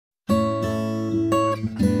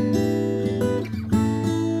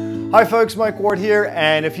Hi folks, Mike Ward here,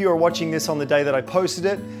 and if you are watching this on the day that I posted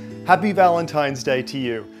it, happy Valentine's Day to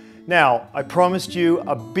you. Now, I promised you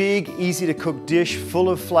a big, easy to cook dish full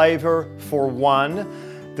of flavor for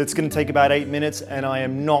one that's going to take about 8 minutes, and I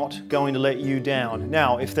am not going to let you down.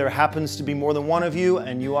 Now, if there happens to be more than one of you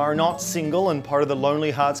and you are not single and part of the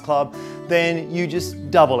Lonely Hearts Club, then you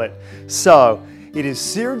just double it. So, it is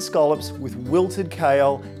seared scallops with wilted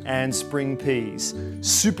kale and spring peas.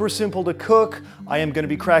 Super simple to cook. I am going to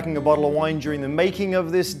be cracking a bottle of wine during the making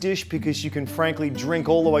of this dish because you can frankly drink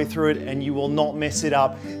all the way through it and you will not mess it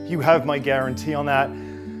up. You have my guarantee on that.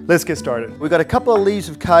 Let's get started. We've got a couple of leaves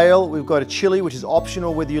of kale. We've got a chili, which is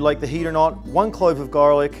optional whether you like the heat or not. 1 clove of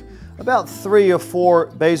garlic, about 3 or 4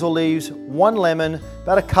 basil leaves, 1 lemon,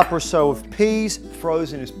 about a cup or so of peas.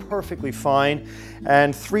 Frozen is perfectly fine.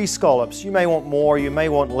 And 3 scallops. You may want more, you may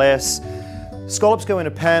want less. Scallops go in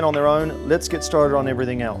a pan on their own. Let's get started on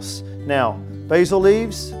everything else. Now, basil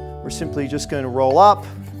leaves, we're simply just going to roll up,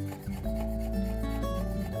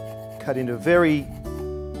 cut into very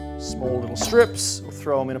small little strips, or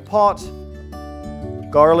throw them in a pot.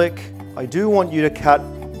 Garlic, I do want you to cut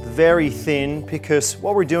very thin because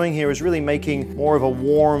what we're doing here is really making more of a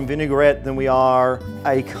warm vinaigrette than we are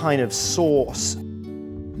a kind of sauce.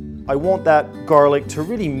 I want that garlic to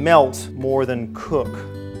really melt more than cook.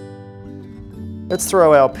 Let's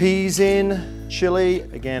throw our peas in. Chili,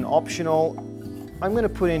 again optional. I'm going to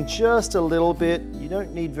put in just a little bit. You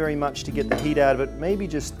don't need very much to get the heat out of it. Maybe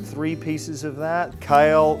just 3 pieces of that.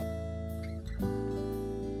 Kale.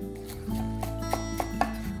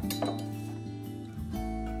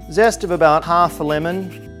 Zest of about half a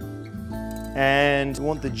lemon. And we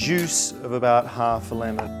want the juice of about half a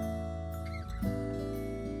lemon.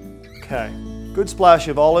 Okay, good splash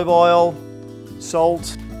of olive oil,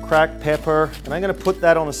 salt, cracked pepper, and I'm going to put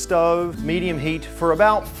that on a stove, medium heat, for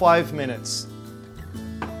about 5 minutes.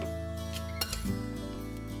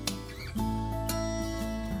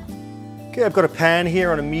 Okay, I've got a pan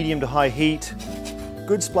here on a medium to high heat.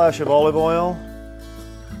 Good splash of olive oil.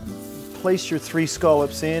 Place your 3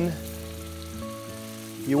 scallops in.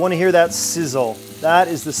 You want to hear that sizzle. That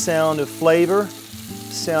is the sound of flavor,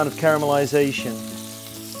 sound of caramelization.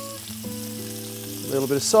 A little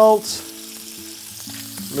bit of salt,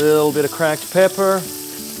 a little bit of cracked pepper.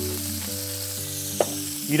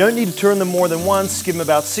 You don't need to turn them more than once, give them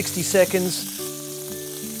about 60 seconds.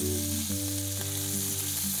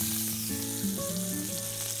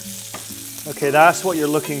 Okay, that's what you're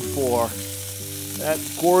looking for. That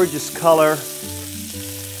gorgeous color,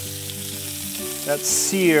 that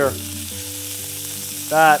sear,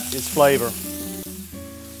 that is flavor.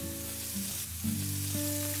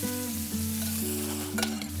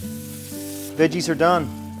 Veggies are done.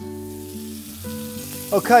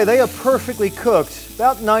 Okay, they are perfectly cooked.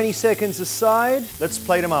 About 90 seconds aside. Let's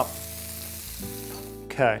plate them up.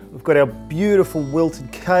 Okay, we've got our beautiful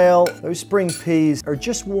wilted kale. Those spring peas are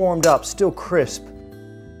just warmed up, still crisp.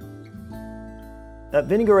 That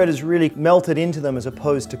vinaigrette has really melted into them as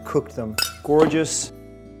opposed to cooked them. Gorgeous.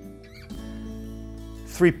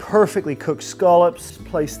 3 perfectly cooked scallops.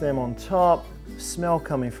 Place them on top. The smell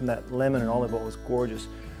coming from that lemon and olive oil is gorgeous.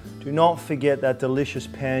 Do not forget that delicious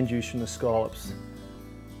pan juice from the scallops.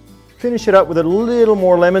 Finish it up with a little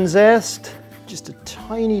more lemon zest, just a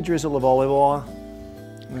tiny drizzle of olive oil,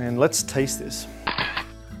 and let's taste this.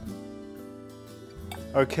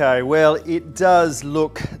 Okay, well, it does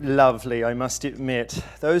look lovely, I must admit.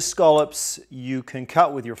 Those scallops you can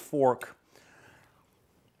cut with your fork.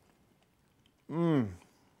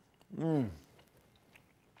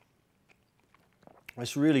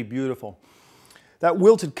 It's really beautiful. That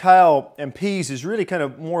wilted kale and peas is really kind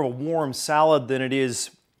of more of a warm salad than it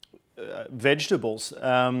is vegetables.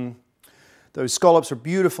 Those scallops are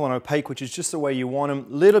beautiful and opaque, which is just the way you want them.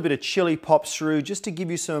 A little bit of chili pops through just to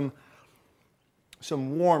give you some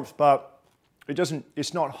warmth, but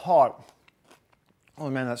it's not hot.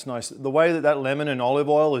 Oh man, that's nice. The way that lemon and olive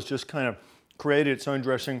oil has just kind of created its own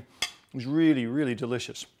dressing is really, really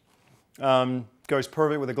delicious. Goes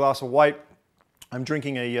perfect with a glass of white. I'm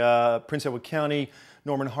drinking a Prince Edward County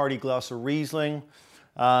Norman Hardy glass of Riesling.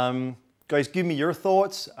 Guys, give me your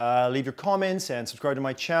thoughts, leave your comments and subscribe to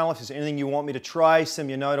my channel. If there's anything you want me to try, send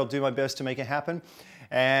me a note. I'll do my best to make it happen.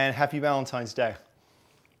 And happy Valentine's Day.